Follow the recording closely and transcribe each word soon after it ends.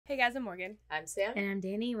Hey guys, I'm Morgan. I'm Sam. And I'm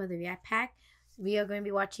Dani with the React Pack. We are going to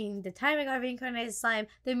be watching The Time I Got Reincarnated Slime,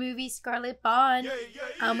 the movie Scarlet Bond.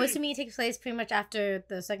 Most of me takes place pretty much after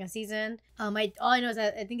the second season. All I know is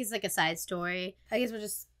that I think it's like a side story. I guess we'll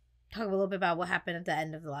just talk a little bit about what happened at the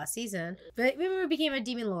end of the last season. But Rimuru became a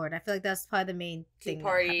demon lord. I feel like that's probably the main thing that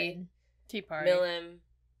happened. Tea party. Milim,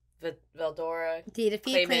 Veldora. He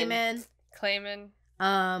defeated Clayman.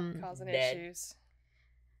 Causing dead. issues.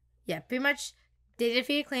 Yeah, pretty much. They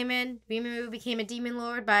defeated Clayman. Rimuru became a demon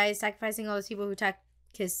lord by sacrificing all those people who attacked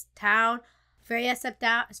his town. Freya stepped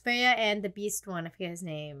down. Freya and the beast one, I forget his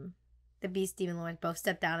name. The beast demon lord both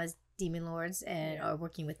stepped down as demon lords and are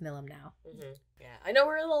working with Milim now. Mm-hmm. Yeah, I know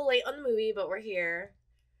we're a little late on the movie, but we're here.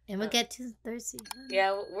 And we'll get to the third season.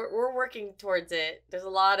 Yeah, we're working towards it. There's a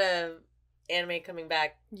lot of anime coming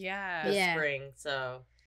back this spring, so.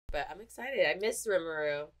 But I'm excited. I miss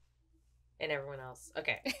Rimuru. And everyone else.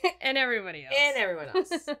 Okay. And everybody else. And everyone else.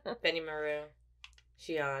 Benimaru.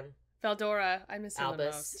 Shion. Veldora. I miss him Albus. the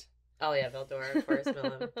most. Oh yeah, Veldora, of course,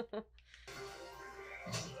 Milim.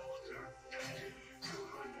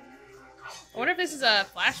 I wonder if this is a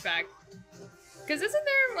flashback. Because isn't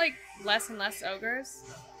there, like, less and less ogres?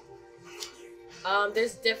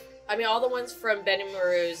 There's I mean, all the ones from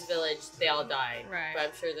Benimaru's village, they all died. Right. But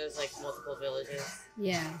I'm sure there's, like, multiple villages.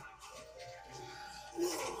 Yeah.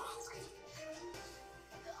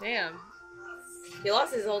 Damn. He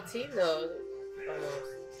lost his whole team, though.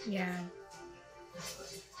 Almost. Yeah.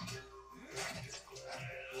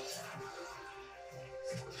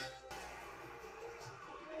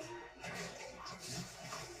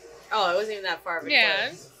 Oh, it wasn't even that far of a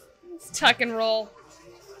Yeah. It's tuck and roll.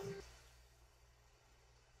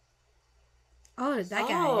 Oh, that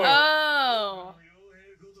guy. Oh.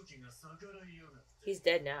 He's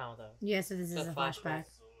dead now, though. Yeah, so this is a flashback.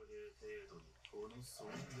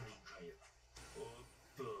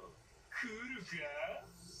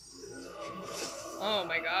 Oh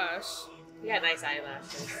my gosh. He got nice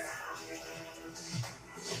eyelashes.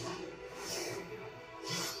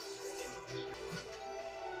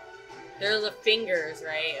 There's the fingers,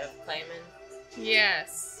 right, of Clayman?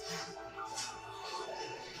 Yes.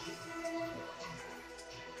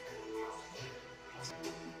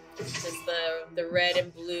 Just the red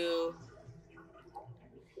and blue.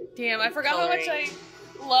 Damn, I forgot how much I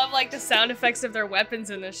love, like, the sound effects of their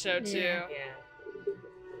weapons in this show, too. Yeah.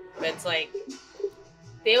 But it's like,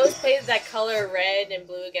 they always play that color red and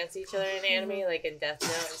blue against each other in anime, like in Death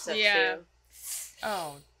Note and stuff, too.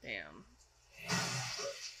 Oh, damn.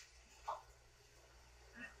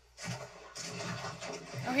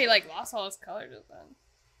 Oh, he, like, lost all his color just then.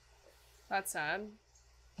 That's sad.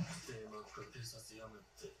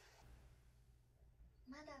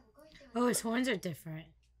 Oh, his horns are different.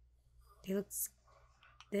 They look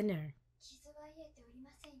thinner.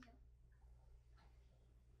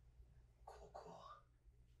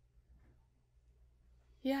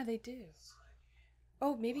 Yeah, they do.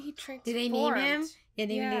 Oh, maybe he transformed. Did they name him? Yeah,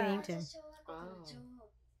 they named him.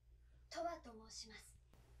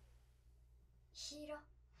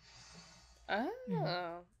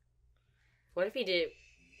 Oh. What if he did?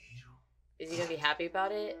 Is he gonna be happy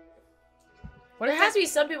about it? What There if has to be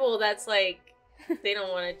some people that's like, they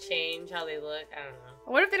don't want to change how they look. I don't know.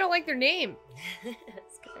 What if they don't like their name?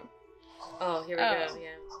 Oh, here we go.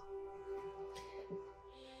 Yeah.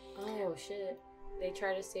 Oh shit! They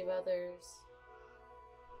try to save others.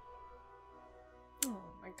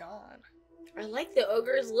 Oh my god. I like the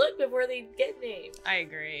ogres look before they get named. I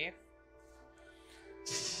agree.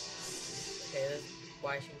 Okay, that's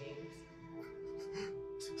why she names.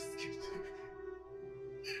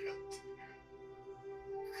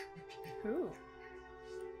 Who?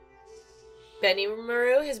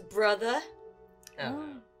 Benimaru, his brother.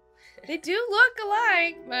 Oh. They do look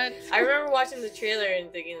alike, but I remember watching the trailer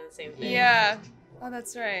and thinking the same thing. yeah. Oh,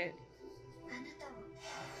 that's right.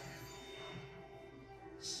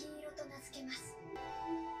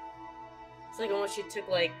 It's like almost she took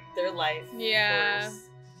like their life. Yeah. force.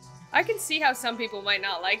 I can see how some people might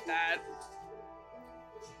not like that.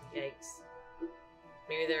 Yikes.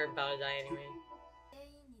 Maybe they're about to die anyway.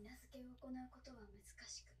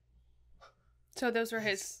 So those were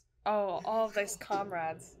his. Oh, all of his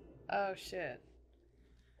comrades. Oh shit.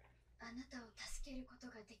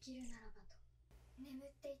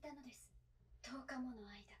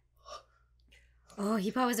 Oh,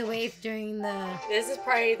 he probably was away during the... This is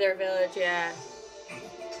probably their village, yeah.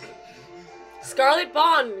 Scarlet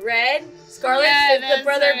Bond, Red. Scarlet is the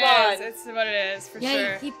brother Bond. It's what it is, for sure.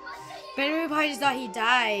 Yeah, Benjamin probably just thought he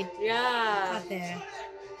died Yeah. out there.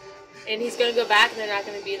 And he's gonna go back and they're not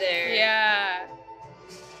gonna be there. Yeah.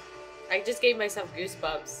 I just gave myself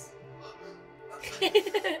goosebumps.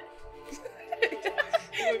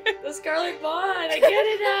 The Scarlet Bond, I get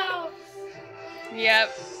it now.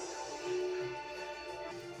 Yep.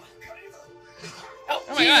 Oh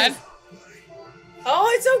my god.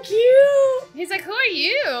 Oh, it's so cute. He's like, who are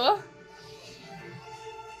you?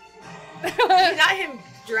 Not him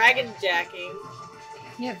dragon jacking.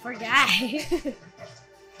 Yeah, poor guy.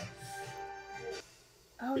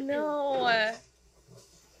 Oh no.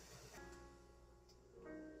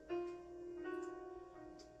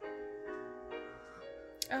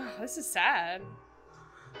 Oh, this is sad.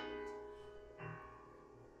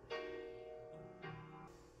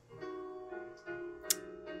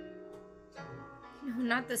 No,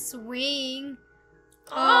 not the swing.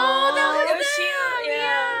 Oh, that look was at she. that.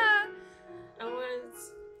 Yeah.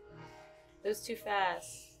 It was too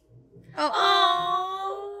fast. Oh.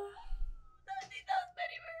 Oh. I think that was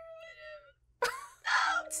Betty Maru.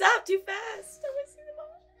 No, stop too fast. I want to see them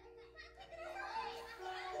all.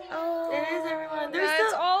 Oh, It is everyone.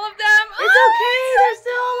 That's all of them. It's okay. They're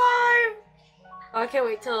still alive. Oh, I can't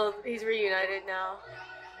wait till he's reunited now.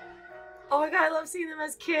 Oh my god, I love seeing them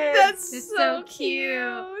as kids. That's so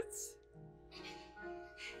cute.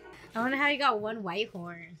 I wonder how he got one white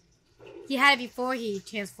horn. He had it before he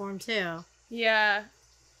transformed too. Yeah.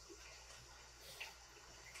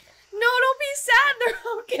 No, don't be sad. They're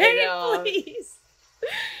okay, please.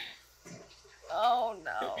 Oh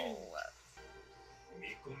no.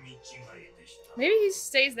 Maybe he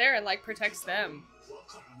stays there and like protects them.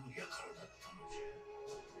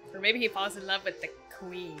 Or maybe he falls in love with the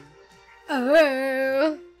queen.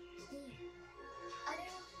 Oh.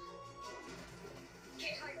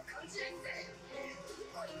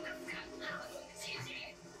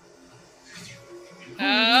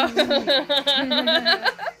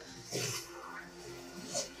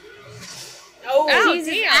 Oh, ow,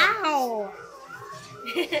 Jesus, damn. ow.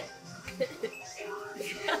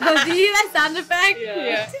 Oh, did you hear that sound effect?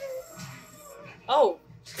 Yeah. Oh.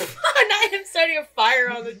 Not him starting a fire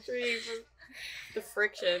on the tree from the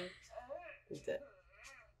friction.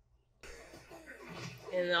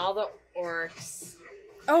 And all the orcs.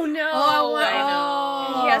 Oh no! Oh, I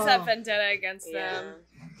know. He has that vendetta against them.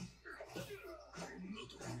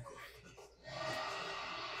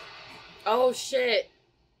 Oh shit.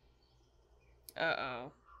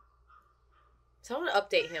 Uh-oh. Someone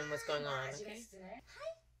update him what's going on, okay?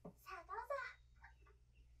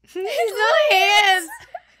 His little hands.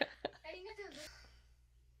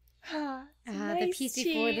 The Nice peace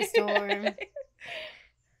before the storm.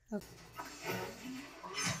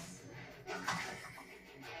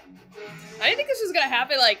 I didn't think this was gonna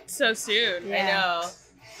happen like so soon. Yeah. I know.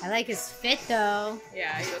 I like his fit though.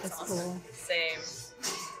 Yeah, he looks That's awesome. cool. Same.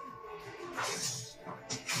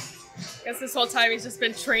 Guess this whole time he's just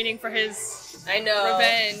been training for his I know.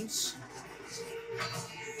 revenge.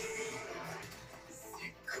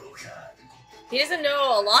 He doesn't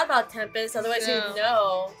know a lot about Tempest, otherwise No. he'd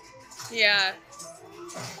know. Yeah.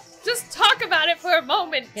 Just talk about it for a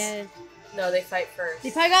moment. Yeah. No, they fight first.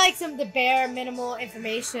 They probably got like the bare minimal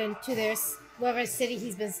information to their whatever city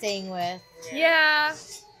he's been staying with. Yeah.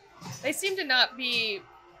 They seem to not be...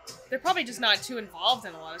 They're probably just not too involved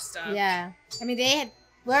in a lot of stuff. Yeah. I mean, they had...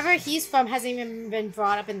 Wherever he's from hasn't even been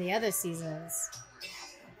brought up in the other seasons.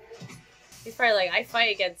 He's probably like, I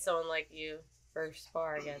fight against someone like you. For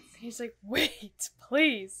spar against. He's like, wait,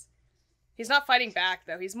 please. He's not fighting back,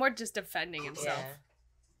 though. He's more just defending himself.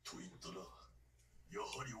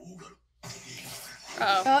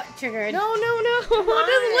 Uh-oh. Oh, triggered. No. Just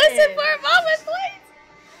listen for a moment, please.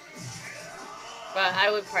 But I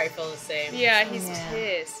would probably feel the same. Yeah, he's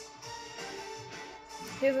pissed.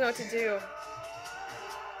 He doesn't know what to do.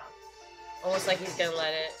 Almost like he's gonna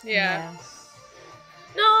let it. Yeah.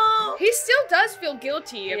 No! He still does feel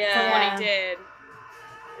guilty for what Yeah. he did.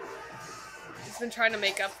 He's been trying to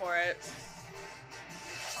make up for it.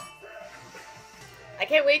 I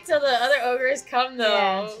can't wait till the other ogres come,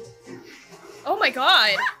 though. Yeah. Oh my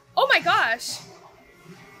god. Oh my gosh.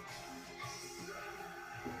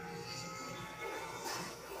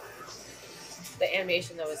 The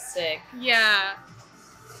animation, though, was sick. Yeah.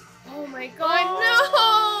 Oh my god,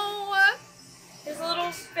 no! His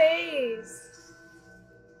little face.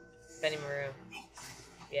 Benny Maru.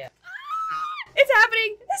 Yeah. It's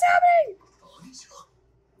happening! It's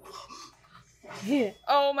happening!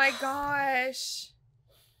 Oh my gosh.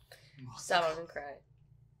 Stop, I'm gonna cry.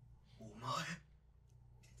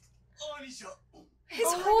 His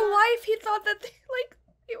whole life he thought that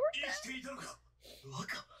they were dead.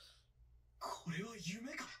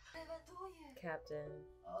 Captain.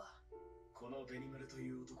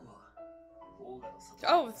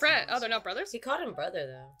 Oh, friend. Oh, they're not brothers? He called him brother,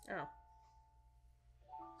 though. Oh.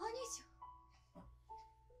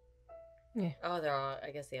 Yeah. Oh, they're all,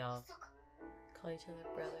 I guess they all call each other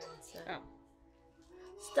brother instead. Oh.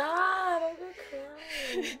 Stop! I'm gonna cry.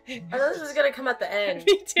 I thought this was gonna come at the end.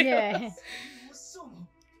 Me too. Yeah.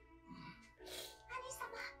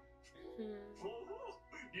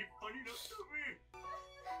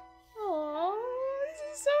 Oh,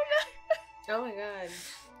 this is so nice. Oh my god.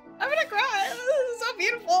 I'm gonna cry. This is so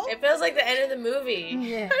beautiful. It feels like the end of the movie.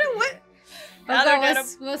 Yeah. I don't know what. Oh Now god, they're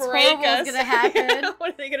what's gonna horrible break us. is gonna happen? What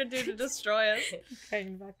are they gonna do to destroy us? Right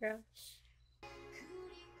in the background.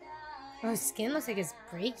 Oh, her skin looks like it's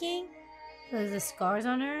breaking. There's the scars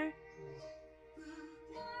on her.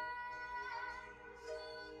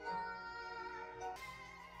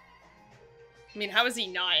 I mean, how is he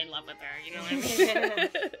not in love with her? You know what I mean?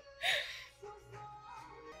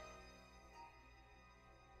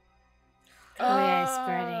 Oh yeah, it's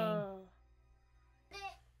spreading.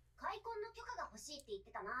 開墾の許可が欲しいって言っ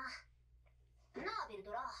てたな。なあ、ベル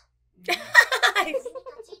トラ。 I 立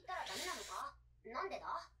ち入ったらダメなのか？なんで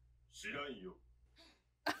だ？ 知らんよ。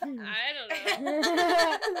 I don't know.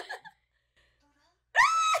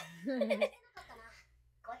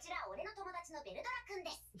 こちら俺の友達のベルドラくん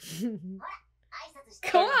です。ほら、挨拶して。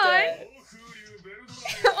 Come on. 風流ベルド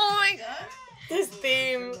ラ。 Oh my god. This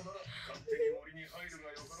theme. 勝手に森に入る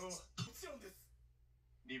がよかろう。もちろんです。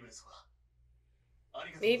リブレスは。あ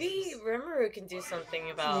りがとうございます。 Maybe Rimuru can do something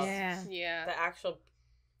about Yeah. Yeah. the actual.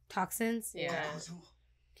 Toxins. Yeah.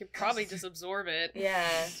 Could probably just absorb it.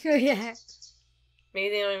 Yeah. Oh yeah. Maybe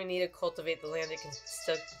they don't even need to cultivate the land. They can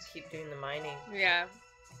still keep doing the mining. Yeah.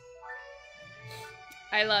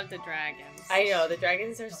 I love the dragons. I know, the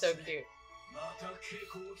dragons are so cute. また稽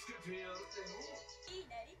古をつけてやるっての。 いい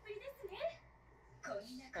なりっぷりですね。こん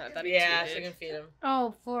な I thought he Yeah, she cheated. can feed him.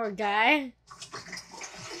 Oh, poor guy.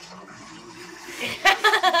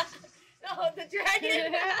 No, the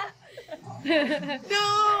dragon!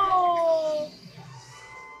 No!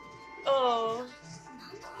 Oh.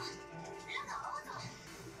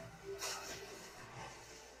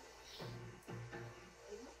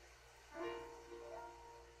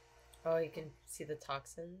 Oh, you can see the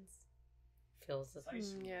toxins. Feels the.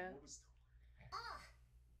 Yeah.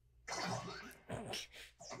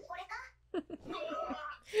 これか？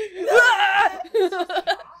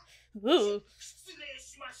 Ooh. 失礼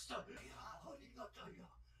しました。いや、ありがたいや。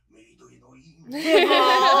メイドへのいい。 Aw.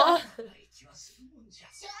 気はするもんじゃ。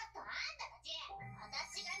ちょっとあんたたち、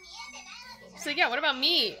私が見えてないわけじゃ So yeah, what about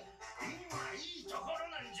me? 今いいところ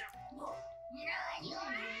なんじゃ。何を？う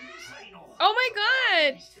るさいの。 Oh my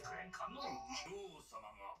god! 見せてくれんかの。女王様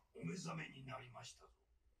がお目覚めになりましたぞ。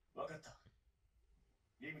わかった。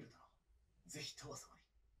リムル殿、ぜひとわ様に。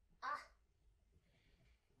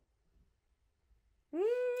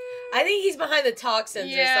 I think he's behind the toxins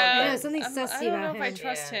Yeah. or something. Yeah, something sussy I don't know about if I him.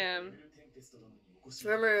 trust Yeah. him.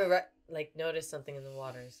 Rimuru like noticed something in the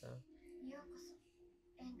water, so. ようこそ、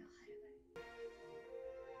縁のはるばる。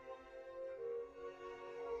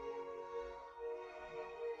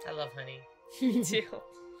 I love honey. Me too.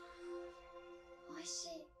 美味しい。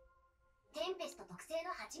テンペスト特製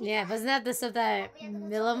の蜂蜜。 Yeah, wasn't that the stuff that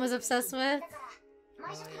Milam was obsessed with? だから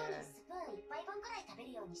毎食後にスプーン一杯分くらい食べ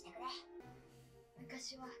るようにしてくれ。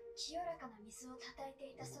昔は清らかな水をたたいて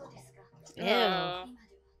いたそうですが、 Ew. 今では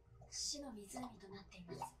死の湖となってい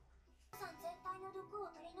ます。さん全体の毒を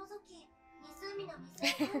取り除き、湖の水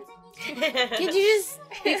を完全に。 Can't you just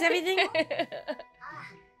fix everything? あ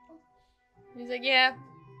あ、 He's like, yeah.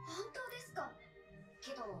 本当ですか。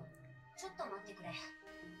けど、ちょっと待ってくれ。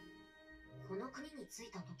この国に着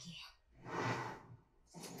いた時、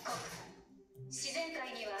自然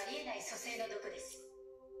界にはありえない蘇生の毒です。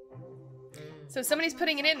 So somebody's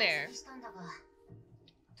putting it in there. したんだが、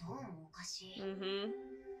どうもおかしい。 Mm-hmm.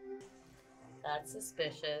 That's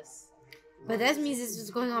suspicious. But that means this was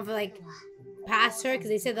going on for like past her, because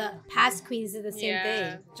they said the past queens did the same Yeah,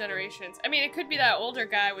 thing. generations. I mean, it could be that older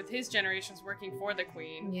guy with his generations working for the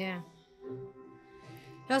queen. Yeah. He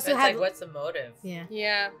But also it's had like, what's the motive? yeah.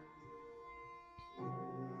 Yeah.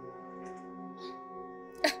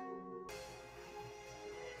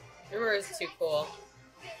 Rimuru is too cool.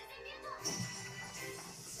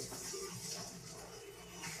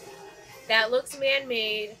 That looks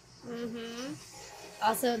man-made. Mm-hmm.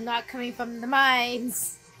 Also not coming from the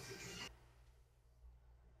mines.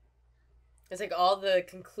 It's like all the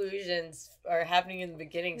conclusions are happening in the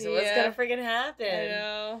beginning, so what's Yeah. gonna freaking happen? I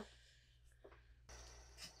know.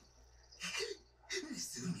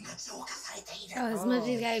 Oh, this must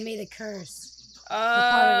be the guy who made the curse. Oh.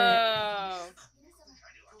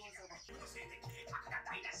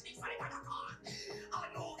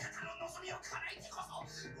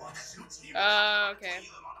 Oh, okay.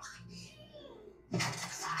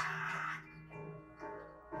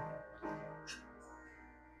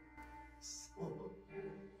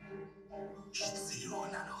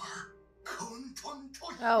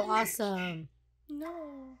 Oh, awesome.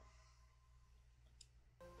 No.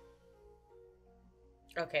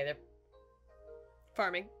 Okay, they're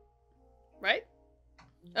Farming. Right?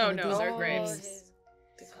 Oh, no, they're grapes.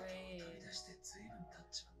 The grapes.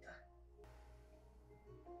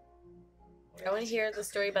 I want to hear the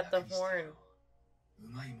story about the horn.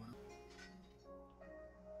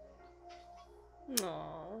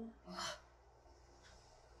 Aww.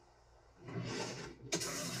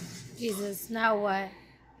 Jesus, now what?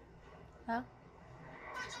 Huh?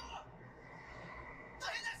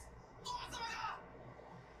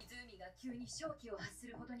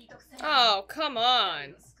 Oh, come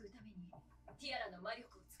on.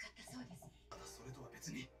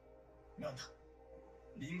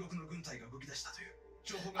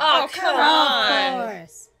 Oh, come on!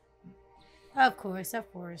 Of course.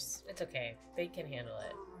 Of course. It's okay. They can handle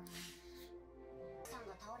it.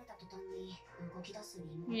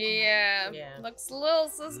 Yeah. Yeah. Looks a little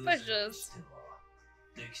suspicious.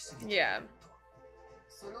 Yeah.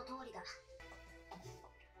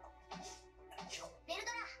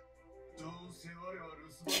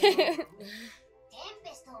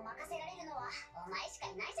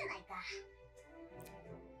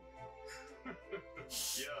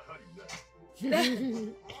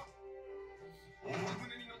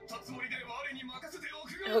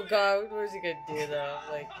 Oh god, what is he gonna do though?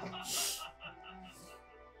 Like.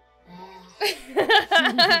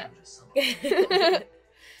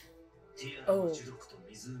 Oh.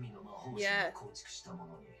 Yeah.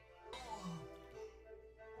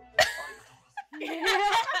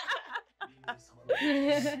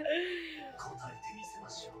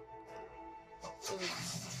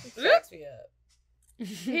 Cracks me up.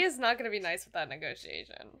 He is not going to be nice with that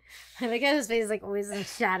negotiation. I like how his face is like always in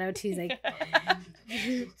shadow too. He's like,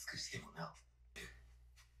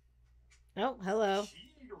 oh, hello.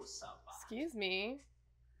 Excuse me.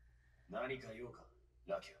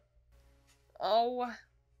 Oh.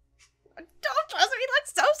 Don't trust him. He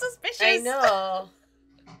looks so suspicious. I know.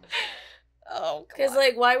 Oh, because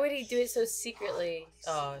like, why would he do it so secretly?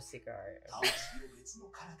 Oh, secret art.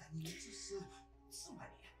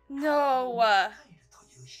 No.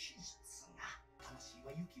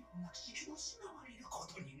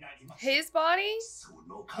 His body?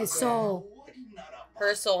 His soul.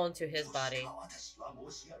 Her soul into his body.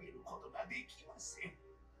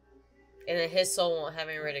 And then his soul won't have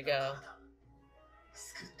anywhere to go.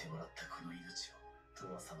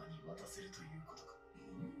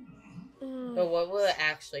 But what will it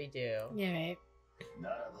actually do? Yeah, right.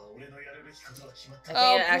 I think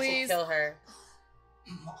it'll actually kill her.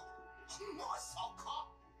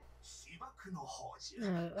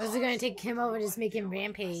 Or is it going to take him over and just make him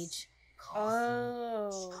rampage?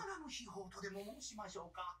 Oh.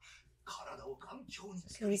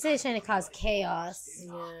 So he said he's trying to cause chaos.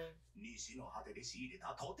 Yeah.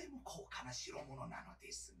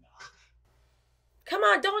 Come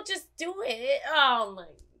on, don't just do it. Oh my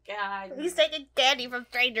god. He's taking candy from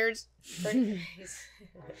strangers.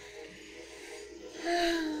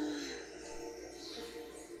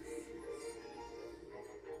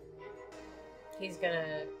 He's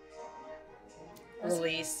gonna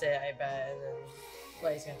release it, I bet, and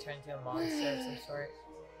then he's gonna turn into a monster of some sort.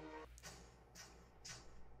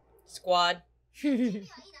 Squad.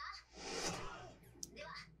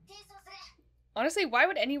 Honestly, why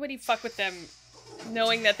would anybody fuck with them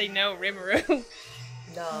knowing that they know Rimuru?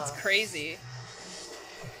 No. It's crazy.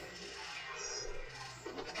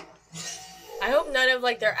 I hope none of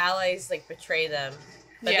like their allies like betray them.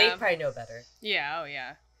 But they probably know better. Yeah, oh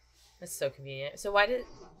yeah. That's so convenient. So why did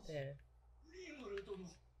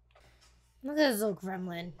Look at this little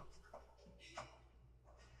gremlin.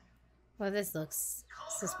 Well, this looks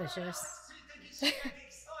suspicious.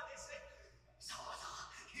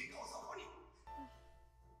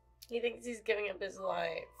 He thinks he's giving up his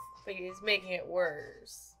life, but he's making it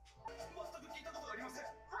worse.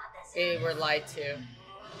 They were lied to.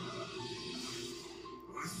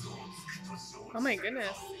 Oh my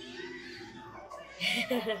goodness.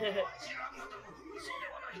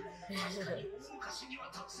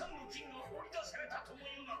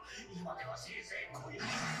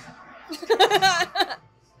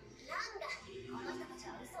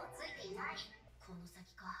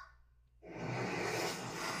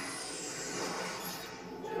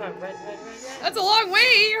 Come on, run. That's a long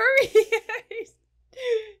way! Hurry!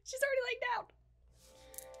 She's already laying down.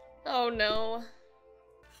 Oh no.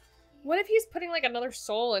 What if he's putting like another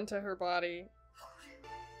soul into her body?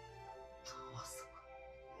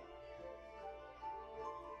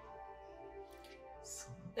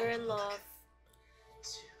 They're in love.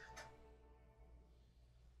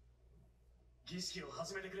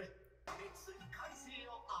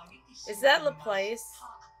 Is that Laplace?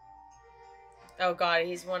 Oh god,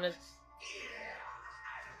 he's one of...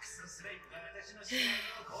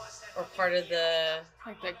 or part of the...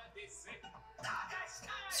 Like the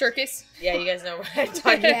circus? Yeah, you guys know what I'm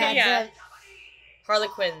talking about. Yeah.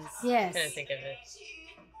 Harlequins. Yes. Couldn't think of it.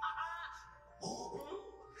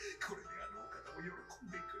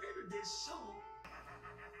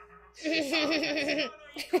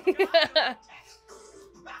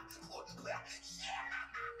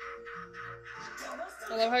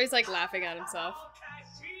 I love how he's like laughing at himself.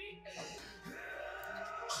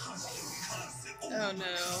 Oh no.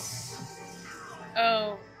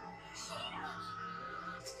 Oh.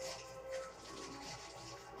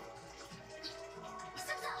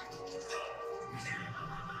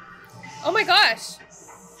 Oh my gosh.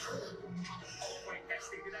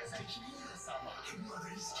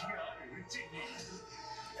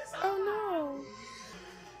 Oh no.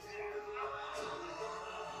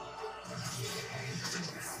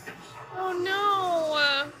 Oh no.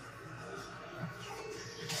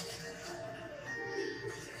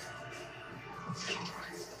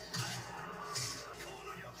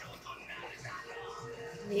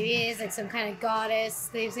 Maybe it's like some kind of goddess.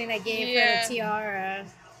 They've seen that game for the tiara.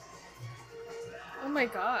 Oh my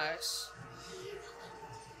gosh.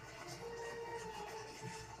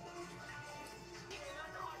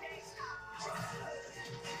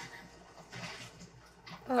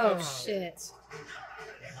 Oh shit.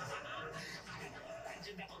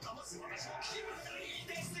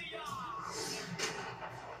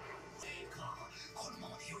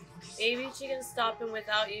 Maybe she can stop him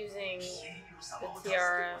without using the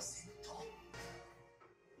tiara.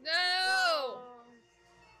 No!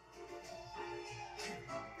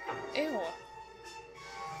 Ew.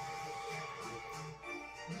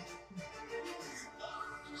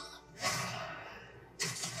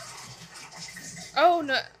 Oh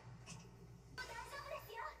no.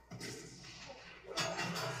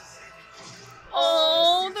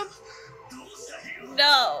 Oh, the...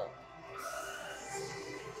 No.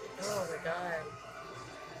 Oh my god.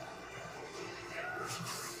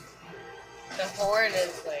 The horn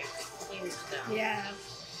is like huge now. Yeah.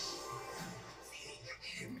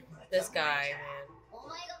 This guy, man.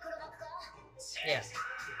 Yeah.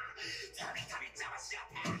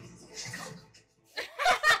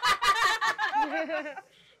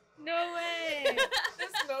 No way. The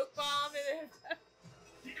smoke bomb and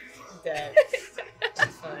it. Dead.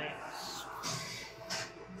 That's funny.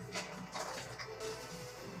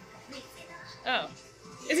 Oh.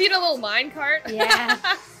 Is he in a little mine cart? Yeah.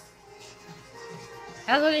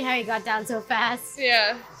 I was wondering how he got down so fast.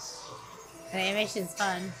 Yeah. The animation's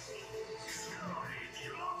fun.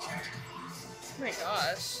 Oh my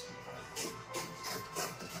gosh.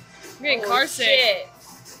 I'm getting car sick. Shit.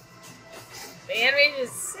 The animation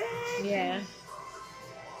is sick. Yeah.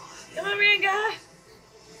 Come on, Ranga.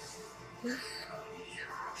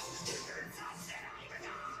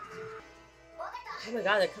 Oh my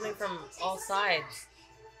god, they're coming from all sides.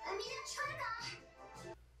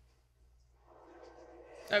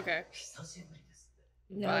 Okay.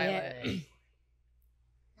 No, Violet. yeah.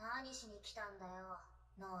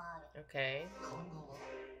 Okay.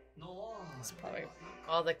 It's probably...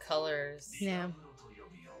 All the colors. Yeah.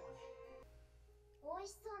 美味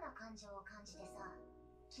しそうな感情を感じてさ、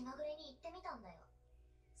気まぐれに行ってみたんだよ。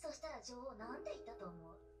そしたら女王なんて言ったと思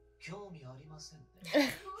う？興味ありませんね。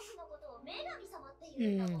僕のことを女神様って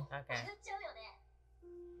言うんだもん。笑っちゃうよね。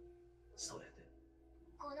それで。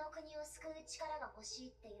この国を救う力が欲しい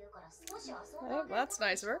って言うから少し遊んで Oh, that's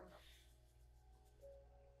nice of her.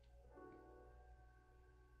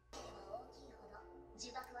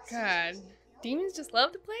 God. Demons just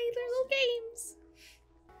love to play their little games.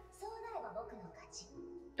 そうなれば僕の勝ち。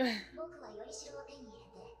僕はよりしろを手に入れて。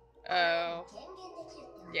 Oh. 権限できる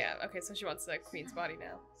ってわけ。 Yeah, okay, so she wants the queen's body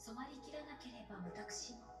now. 染まりきらなければ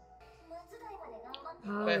私も。末代まで頑張って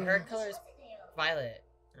Oh. But her color is violet.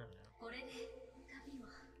 I don't know. これで旅は。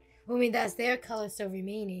 Well, I mean, that's their color still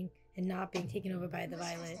remaining and not being taken over by the もし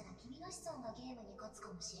か violet. したら君の子孫がゲームに勝つか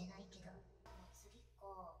もしれないけど。次っ子、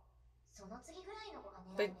その次ぐらいの子が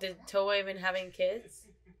狙 But うんだよ did な。 Toa even having kids?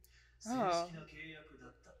 Oh.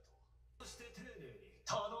 そして丁寧に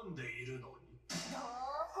頼んでいるのに。 ど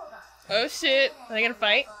こが Oh shit. Are they gonna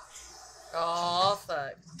fight? Oh,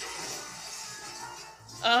 fuck.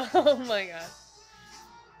 Oh my god.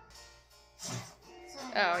 それ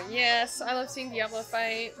Oh, yes. I love seeing Diablo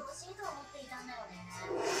fight.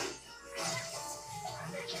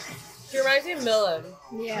 She reminds me of Milim.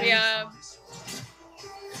 Yeah. Yeah.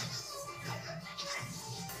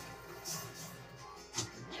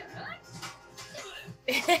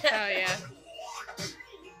 Oh, yeah.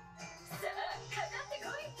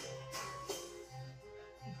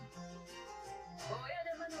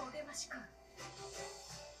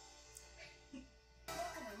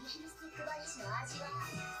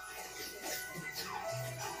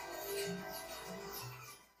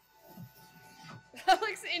 That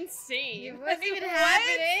looks insane. What's even What?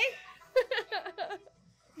 happening?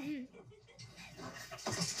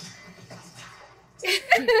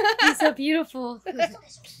 He's so beautiful.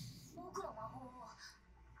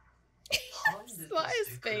 Saw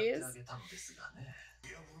his face.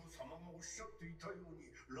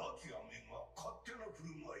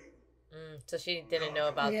 So she didn't know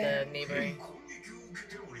about the neighboring.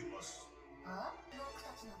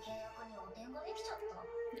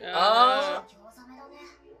 Oh.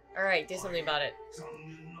 Alright, do something about it.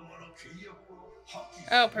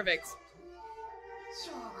 Oh, perfect.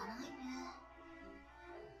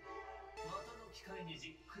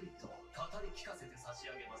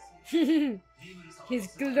 His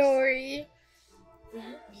glory.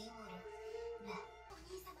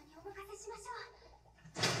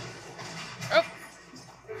 Oh.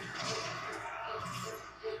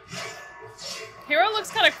 Hero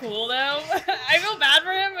looks kind of cool though. I feel bad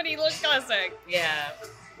for him, but he looks kind of sick. Yeah.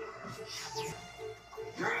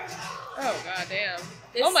 Oh god damn.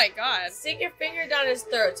 Oh my god. Stick your finger down his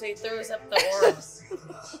throat so he throws up the orbs.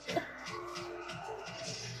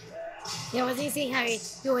 Yeah, wasn't he saying how he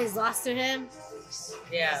always lost to him?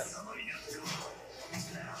 Yeah.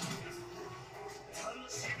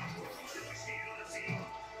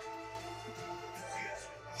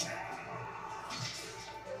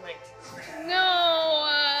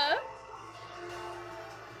 No.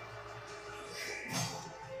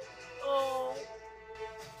 Oh.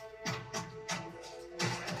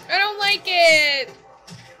 I don't like it.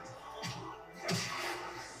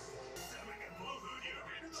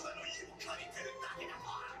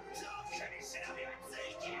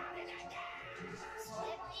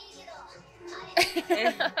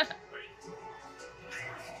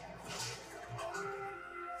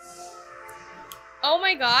 Oh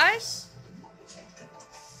my gosh.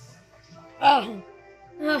 Oh.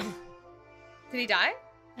 Oh. Did he die?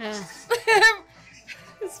 Uh,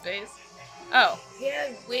 His face. Oh. He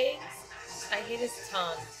had wings. I hate his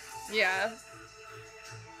tongue. Yeah.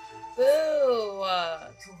 Boo!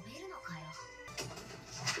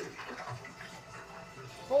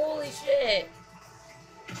 Holy shit!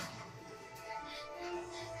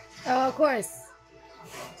 oh, of course.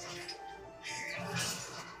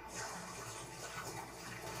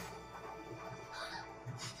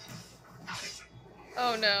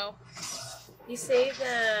 Oh no. He saved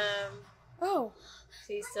them. Oh.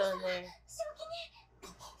 He's still in there.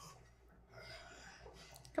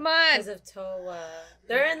 Come on. Because of Toa.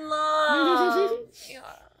 They're in love! Yeah.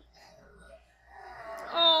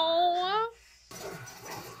 Oh.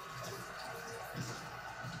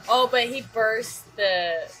 Oh, but he burst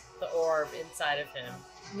the orb inside of him.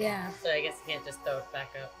 Yeah. So I guess he can't just throw it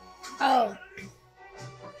back up. Oh.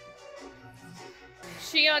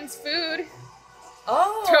 Shion's food.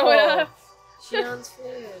 Oh! Throw it up. Shion's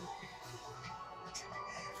food.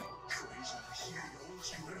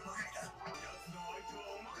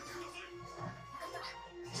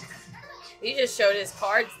 He just showed his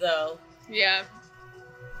cards, though. Yeah.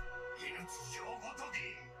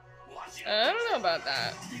 I don't know about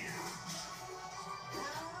that.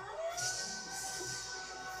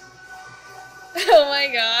 Oh my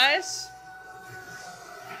gosh.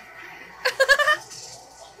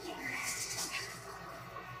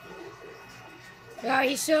 Oh,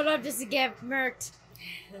 he showed up just to get murked.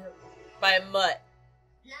 By a mutt.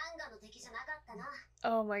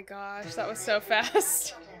 Oh my gosh, that was so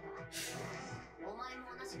fast.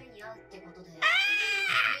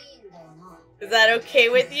 Is that okay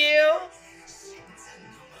with you?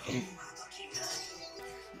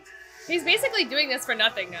 He's basically doing this for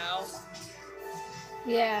nothing now.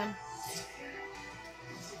 Yeah.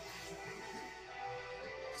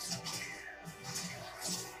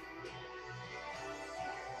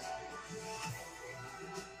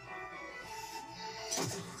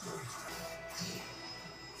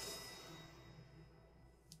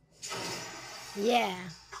 Yeah.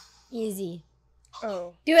 Easy.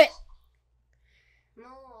 Oh. Do it.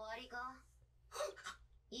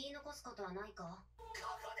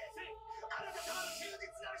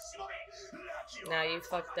 Now you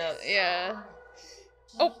fucked up. Yeah.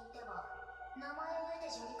 Oh.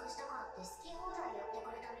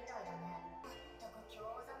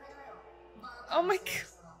 Oh my god.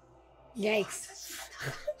 Yikes.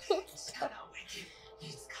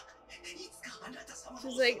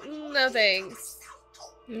 She's like, no thanks.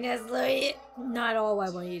 That's literally not all I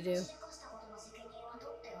want you to do.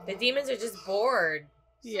 The demons are just bored.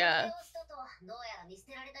 Yeah.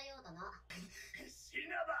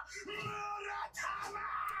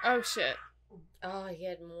 Oh shit. Oh, he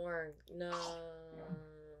had more. No.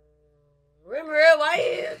 Rimuru, why are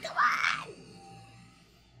you? Come on!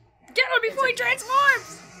 Get him before he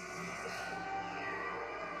transforms!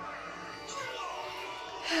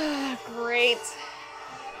 Great.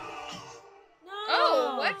 No.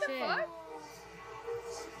 Oh, what the shit. fuck?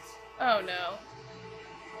 Oh no.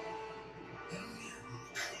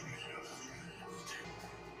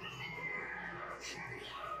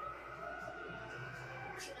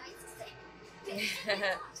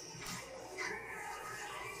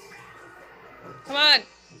 Come on.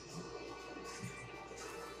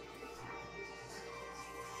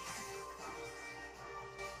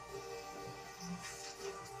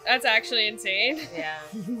 That's actually insane. Yeah.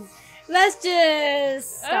 Let's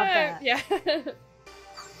just stop that. Yeah.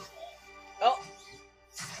 Oh.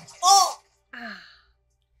 Oh.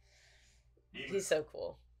 He's so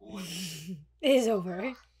cool. It is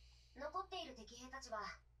over.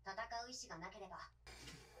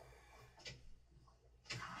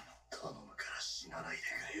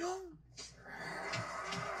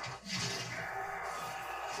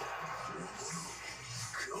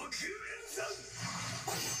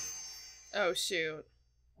 Oh shoot.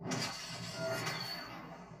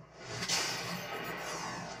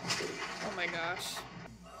 Oh my gosh.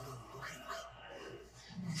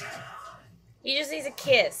 He just needs a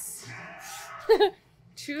kiss.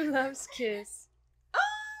 True love's kiss.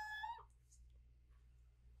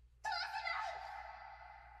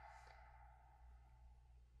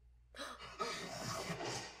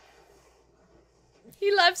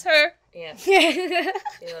 He loves her. Yeah. They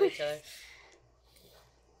love each other.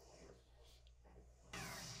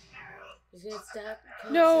 He's gonna stop.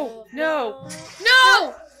 No, no,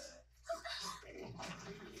 no!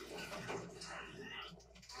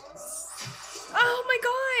 Oh my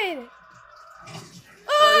god!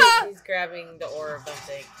 Oh, he's grabbing the orb, I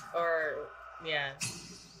think. Or, yeah.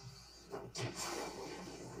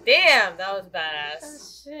 Damn, that was badass. Oh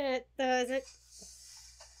shit. That was it.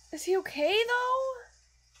 Is he okay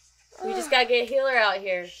though? We just gotta get a healer out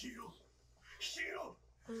here.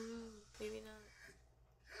 Maybe not.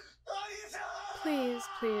 Please,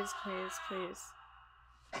 please, please, please.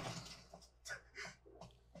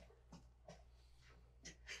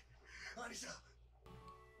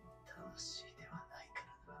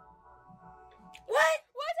 What?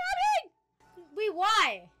 What's happening? Wait,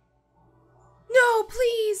 why? No,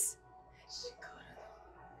 please.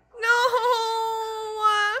 No.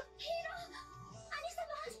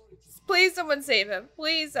 Please, someone save him.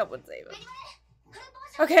 Please, someone save him.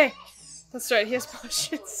 Okay, that's right. He has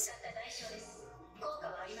potions.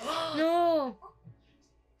 No.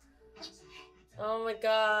 Oh my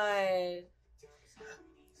god.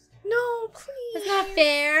 No, please. That's not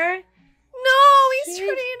fair. No, he's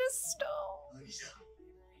turning into stone.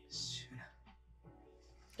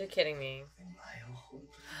 You're kidding me.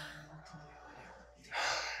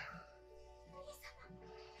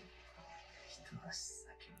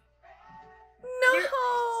 No.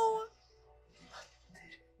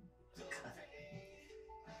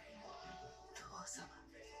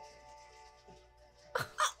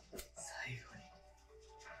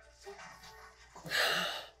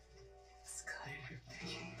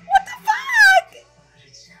 What the fuck?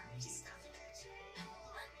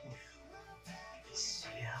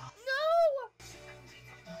 No.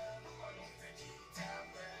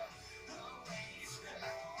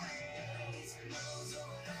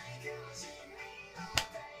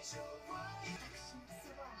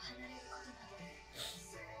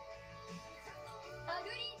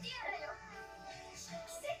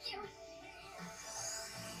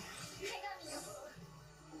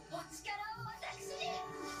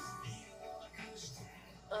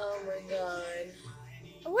 Oh my god.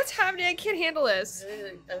 What's happening? I can't handle this. I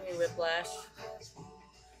mean, whiplash.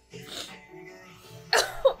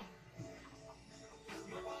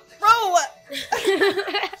 Bro! What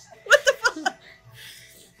the fuck?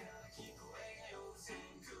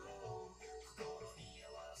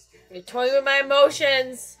 You're toying with my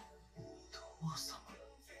emotions.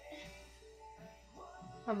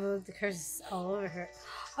 I'm gonna look the curse all over her.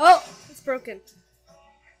 Oh! It's broken.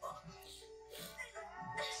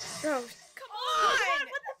 No. Come on!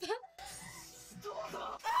 What the fuck?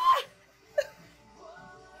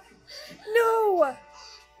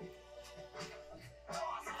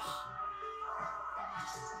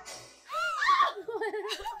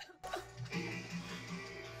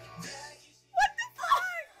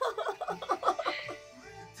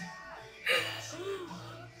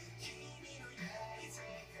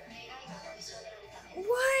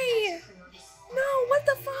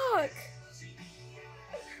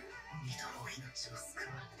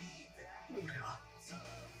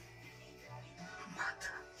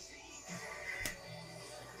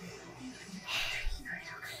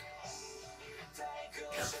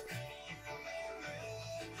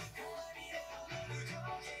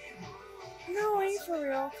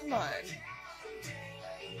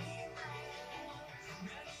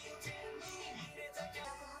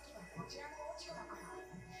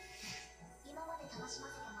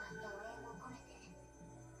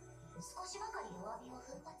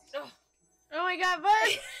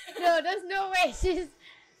 but no, there's no way. She's.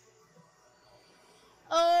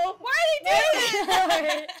 Oh, Why are they doing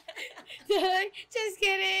that? Just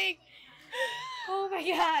kidding. Oh my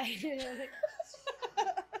god.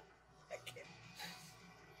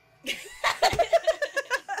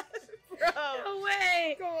 Bro. No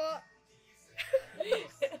way. Come on.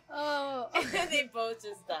 Oh. And they both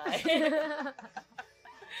just die.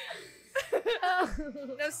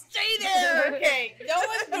 No, stay there. Okay, no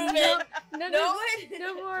one's moving. No one.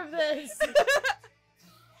 No more of this.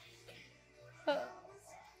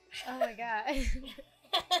 Oh my god. I'm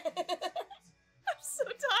so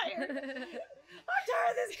tired. I'm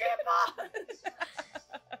tired of this grandpa.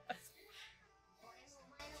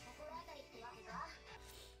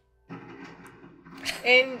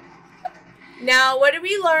 And now, what did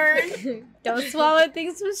we learn Don't swallow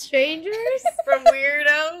things from strangers. from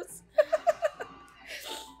weirdos?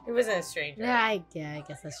 It wasn't a stranger. Yeah, I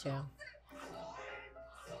guess that's true.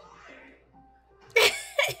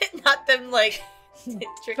 Not them like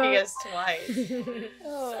tricking us twice.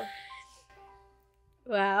 Oh.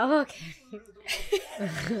 Wow, okay.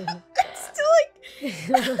 Still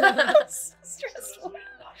like so stressful.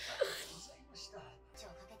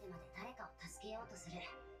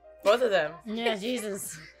 Both of them. Yeah,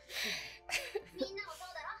 Jesus.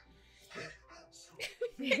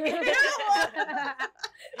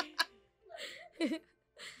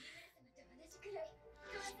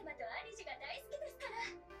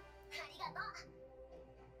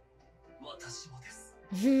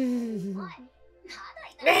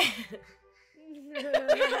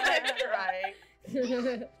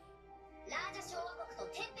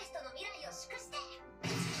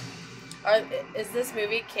 Right. Is this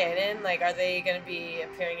movie canon? Like, are they going to be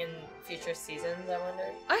appearing in future seasons, I wonder?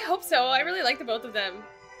 I hope so. I really like the both of them.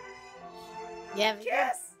 Yeah,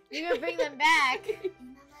 Yes! you're gonna bring them back. What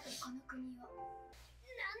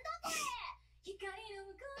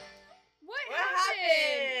What happened?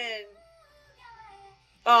 happened?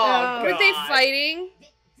 Oh, God. Were they fighting?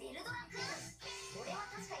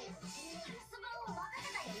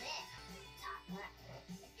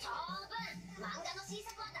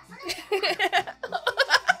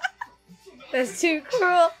 That's too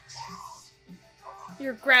cruel.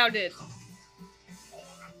 You're grounded.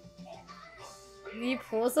 Can you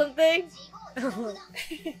pull something?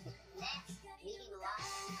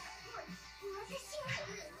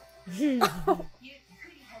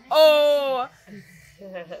 Oh.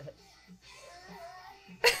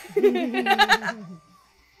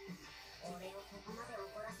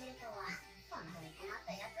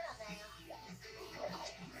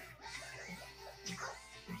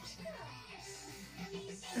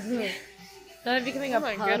 Not becoming a Oh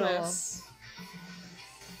my puddle. goodness.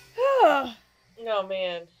 No,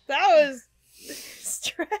 man. That was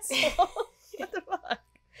stressful. What the fuck?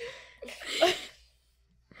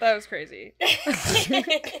 That was crazy.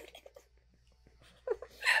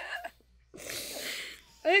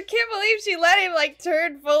 I can't believe she let him like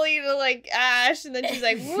turn fully to like ash, and then she's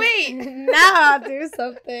like, "Wait, Now I'll do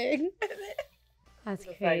something." That's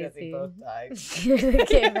The fact that they crazy. both died.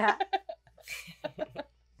 Came back.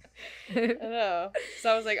 I know."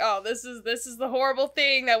 So I was like, "Oh, this is the horrible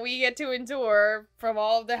thing that we get to endure from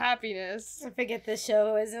all of the happiness." I forget the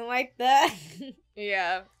show isn't like that.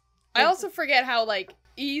 Yeah, I also forget how like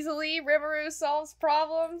easily Rimuru solves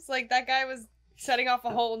problems. Like that guy was setting off a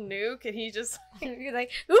whole nuke, and he just You're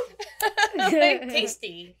like, oop. Like,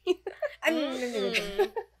 tasty.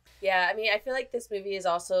 Yeah, I mean, I feel like this movie is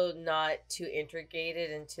also not too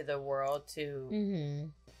integrated into the world to, Mm-hmm.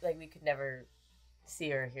 like, we could never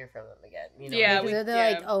see or hear from them again, you know? Yeah, Because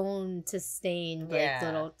they're yeah. like own sustained like Yeah.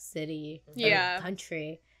 little city, or Yeah.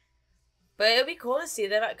 country. But it would be cool to see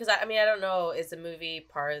them, because, I mean, I don't know, is the movie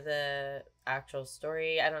part of the actual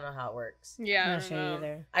story? I don't know how it works. yeah. I'm I not don't sure know.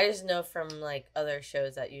 either. I just know from, like, other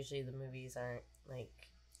shows that usually the movies aren't, like...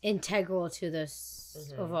 Integral to this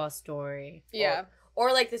Mhm. overall story. Yeah,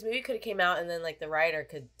 Or, like, this movie could have came out and then, like, the writer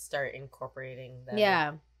could start incorporating them.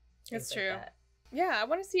 Yeah. things That's like true. that. yeah. I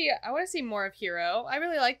want to see more of Hiro. I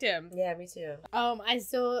really liked him. Yeah, me too. I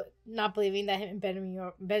still not believing that him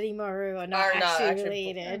and Betty Maru are not actually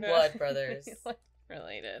related. blood brothers.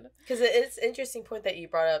 Related. Because it's an interesting point that you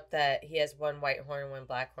brought up that he has one white horn and one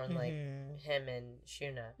black horn, like Mhm. him and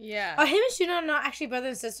Shuna. Yeah. Are him and Shuna are not actually brother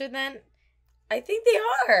and sister then? I think they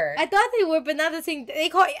are. I thought they were, but now the thing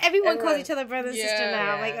everyone calls Everyone- each other brother and sister Yeah.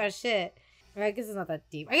 now. I'm Yeah. like, oh shit. Well, I guess it's not that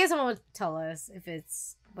deep. I guess someone would tell us if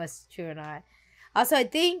it's what's true or not. Also, I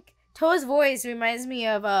think Toa's voice reminds me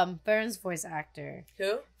of Fern's voice actor.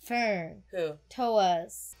 Who? Fern. Who?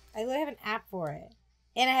 Toa's. I literally have an app for it.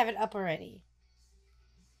 And I have it up already.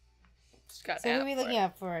 Just got So what are we looking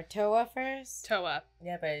at for? Toa first? Toa.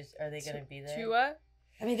 Yeah, but are they gonna be there? Tua?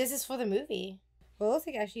 I mean, this is for the movie. Well, it looks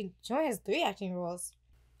like actually she only has 3 acting roles.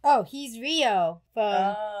 Oh, he's Rio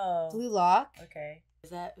from Blue Lock. Okay.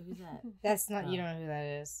 Who's that? That's not, you don't know who that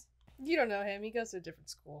is. You don't know him. He goes to a different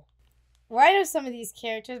school. Well, I know some of these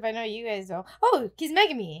characters, but I know you guys don't. Oh, he's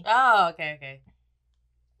Megami. Oh, okay.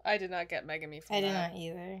 I did not get Megami from I did that. not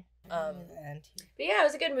either. But yeah, it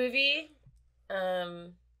was a good movie.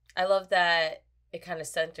 I love that it kind of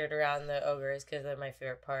centered around the ogres because they're my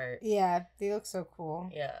favorite part. Yeah, they look so cool.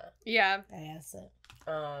 Yeah. Yeah. That's it.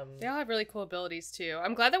 They all have really cool abilities too.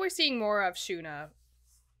 I'm glad that we're seeing more of Shuna.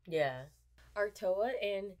 Yeah. Are Toa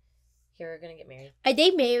and Hiro gonna get married? Are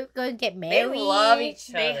they gonna get married? They love each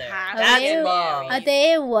other. They have That's love. Are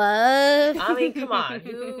they in love? I mean, come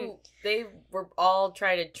on. They were all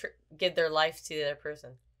trying to give their life to the other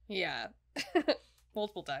person. Yeah.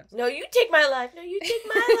 Multiple times. No, you take my life. No, you take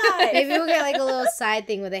my life. Maybe we'll get like a little side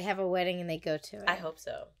thing where they have a wedding and they go to it. I hope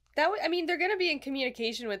so. I mean, they're gonna be in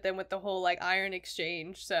communication with them with the whole like iron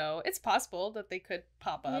exchange, so it's possible that they could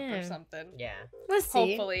pop up or something. Yeah. Let's see.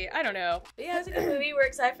 Hopefully, I don't know. But yeah, it's a good movie. We're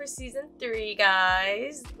excited for season 3,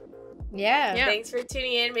 guys. Yeah. Thanks for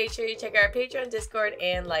tuning in. Make sure you check our Patreon, Discord,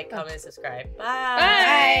 and like, comment, and subscribe. Bye.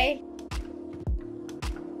 Bye. Bye.